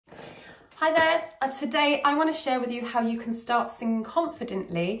Hi there, today I want to share with you how you can start singing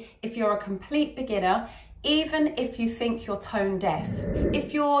confidently if you're a complete beginner, even if you think you're tone deaf.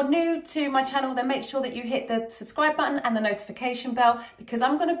 If you're new to my channel, then make sure that you hit the subscribe button and the notification bell, because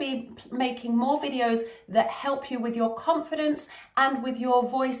I'm going to be making more videos that help you with your confidence and with your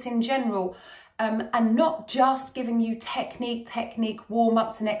voice in general. And not just giving you technique,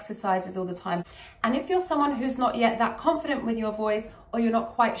 warm-ups and exercises all the time. And if you're someone who's not yet that confident with your voice, or you're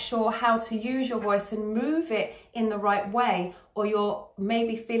not quite sure how to use your voice and move it in the right way, or you're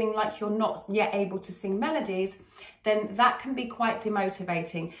maybe feeling like you're not yet able to sing melodies, then that can be quite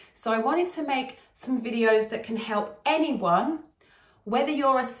demotivating. So I wanted to make some videos that can help anyone, whether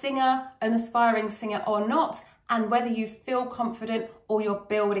you're a singer, an aspiring singer or not, and whether you feel confident or you're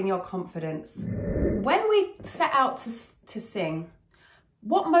building your confidence. When we set out to sing,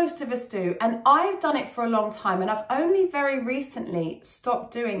 what most of us do, and I've done it for a long time, and I've only very recently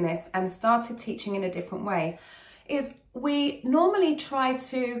stopped doing this and started teaching in a different way, is we normally try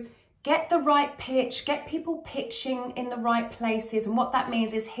to get the right pitch, get people pitching in the right places. And what that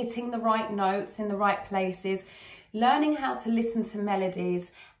means is hitting the right notes in the right places, learning how to listen to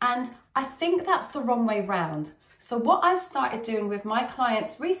melodies. And I think that's the wrong way round. So what I've started doing with my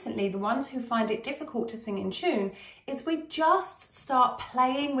clients recently, the ones who find it difficult to sing in tune, is we just start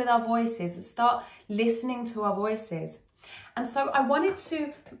playing with our voices and start listening to our voices. And so I wanted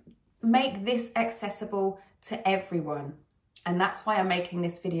to make this accessible to everyone. And that's why I'm making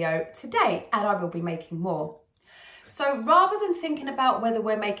this video today, and I will be making more. So rather than thinking about whether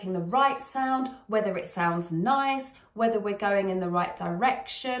we're making the right sound, whether it sounds nice, whether we're going in the right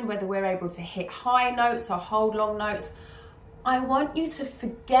direction, whether we're able to hit high notes or hold long notes, I want you to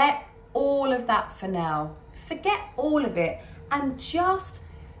forget all of that for now. Forget all of it and just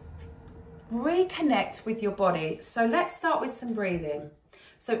reconnect with your body. So let's start with some breathing.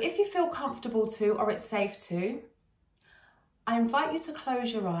 So if you feel comfortable to, or it's safe to, I invite you to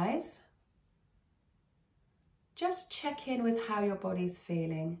close your eyes. Just check in with how your body's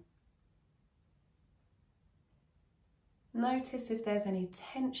feeling. Notice if there's any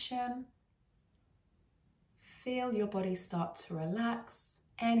tension. Feel your body start to relax,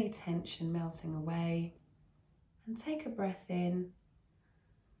 any tension melting away. And take a breath in.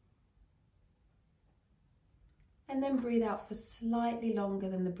 And then breathe out for slightly longer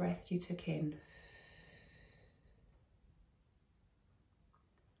than the breath you took in.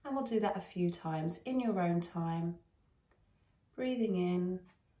 And we'll do that a few times in your own time. Breathing in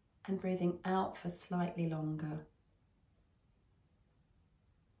and breathing out for slightly longer.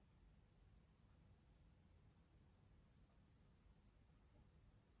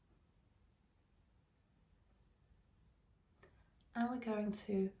 And we're going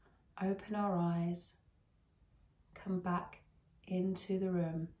to open our eyes, come back into the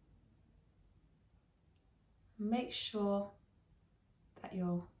room. Make sure that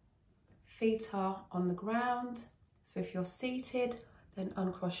your feet are on the ground. So if you're seated, then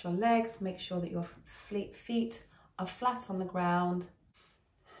uncross your legs. Make sure that your feet are flat on the ground.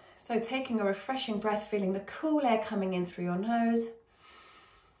 So taking a refreshing breath, feeling the cool air coming in through your nose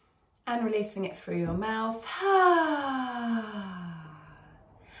and releasing it through your mouth.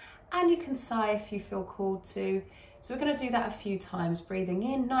 And you can sigh if you feel called to. So we're going to do that a few times. Breathing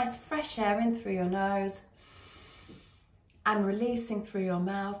in, nice fresh air in through your nose. And releasing through your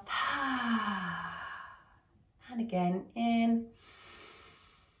mouth. And again, in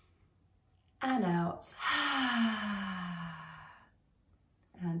and out.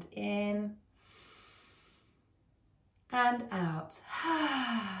 And in and out.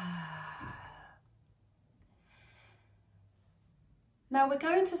 Now we're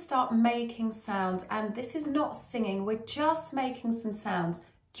going to start making sounds, and this is not singing, we're just making some sounds,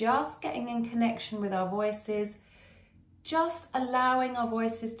 just getting in connection with our voices. Just allowing our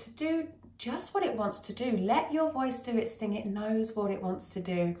voices to do just what it wants to do. Let your voice do its thing. It knows what it wants to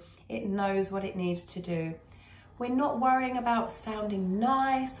do. It knows what it needs to do. We're not worrying about sounding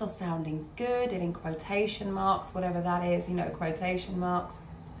nice or sounding good, and in quotation marks, whatever that is, you know, quotation marks.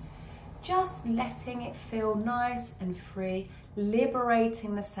 Just letting it feel nice and free,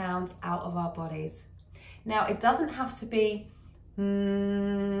 liberating the sounds out of our bodies. Now, it doesn't have to be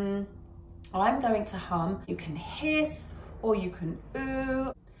I'm going to hum. You can hiss or you can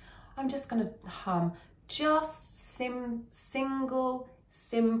ooh. I'm just going to hum just single,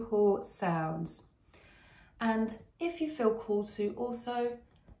 simple sounds. And if you feel called to, also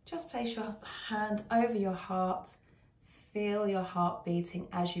just place your hand over your heart. Feel your heart beating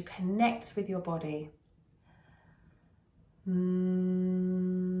as you connect with your body.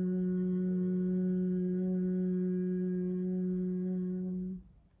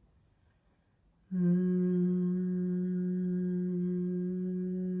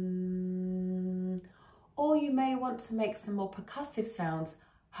 want to make some more percussive sounds,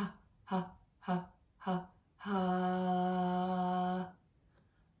 ha, ha, ha, ha, ha,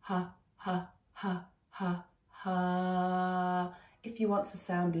 ha, ha, ha, ha, ha. If you want to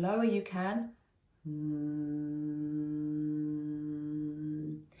sound lower, you can.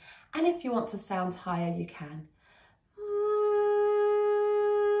 And if you want to sound higher, you can.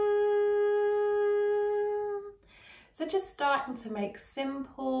 So just starting to make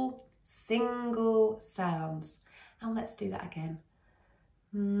simple, single sounds. And let's do that again.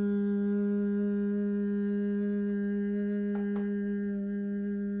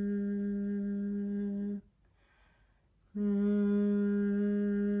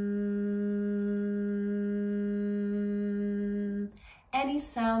 Any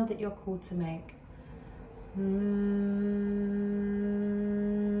sound that you're called to make.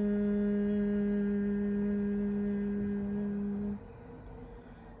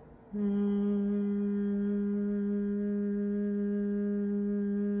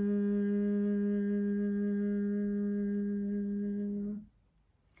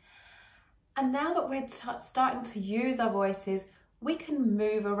 And now that we're starting to use our voices, we can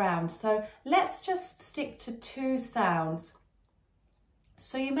move around. So let's just stick to 2 sounds.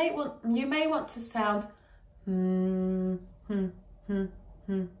 So you may want to sound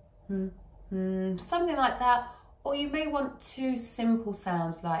something like that, or you may want 2 simple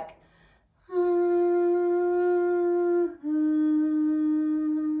sounds like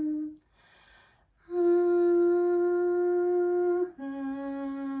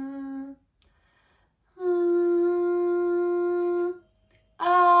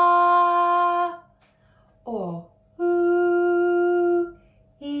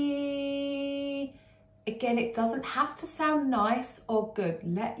Again, it doesn't have to sound nice or good.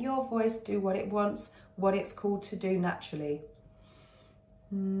 Let your voice do what it wants, what it's called to do naturally.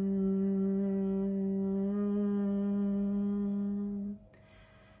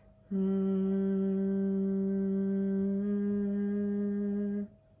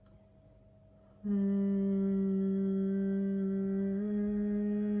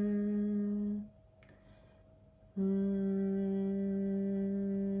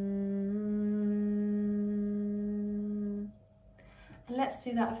 Let's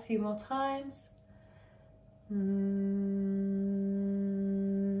do that a few more times.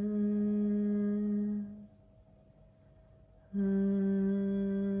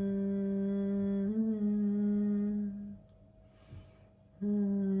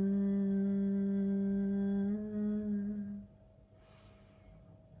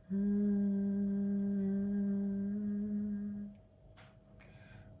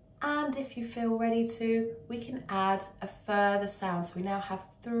 And if you feel ready to, we can add a further sound. So we now have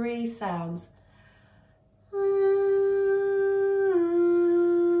 3 sounds.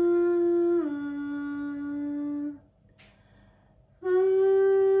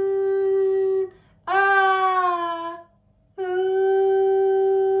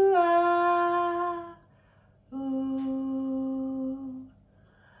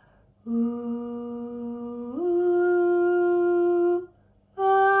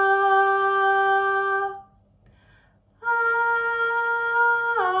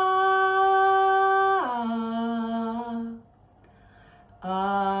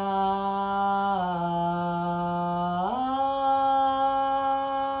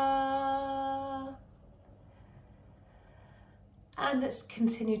 And let's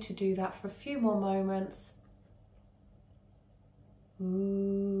continue to do that for a few more moments.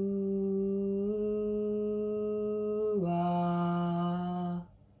 Ooh, ah,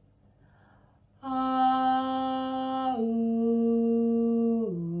 ah, ooh,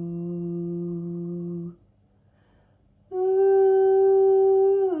 ooh,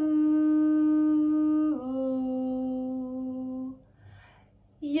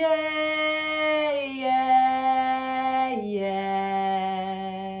 yeah.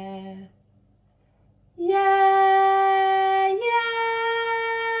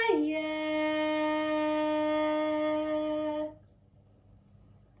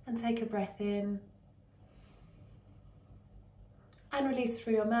 And take a breath in and release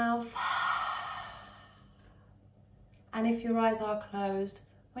through your mouth. And if your eyes are closed,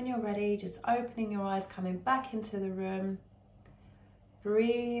 when you're ready, just opening your eyes, coming back into the room,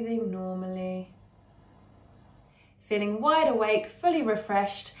 breathing normally, feeling wide awake, fully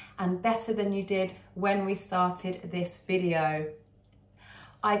refreshed, and better than you did when we started this video.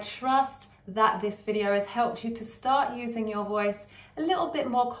 I trust that this video has helped you to start using your voice a little bit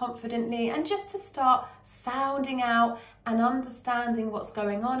more confidently and just to start sounding out and understanding what's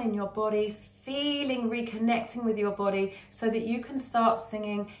going on in your body, feeling, reconnecting with your body so that you can start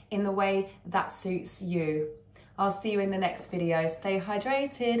singing in the way that suits you. I'll see you in the next video. Stay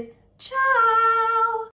hydrated. Ciao!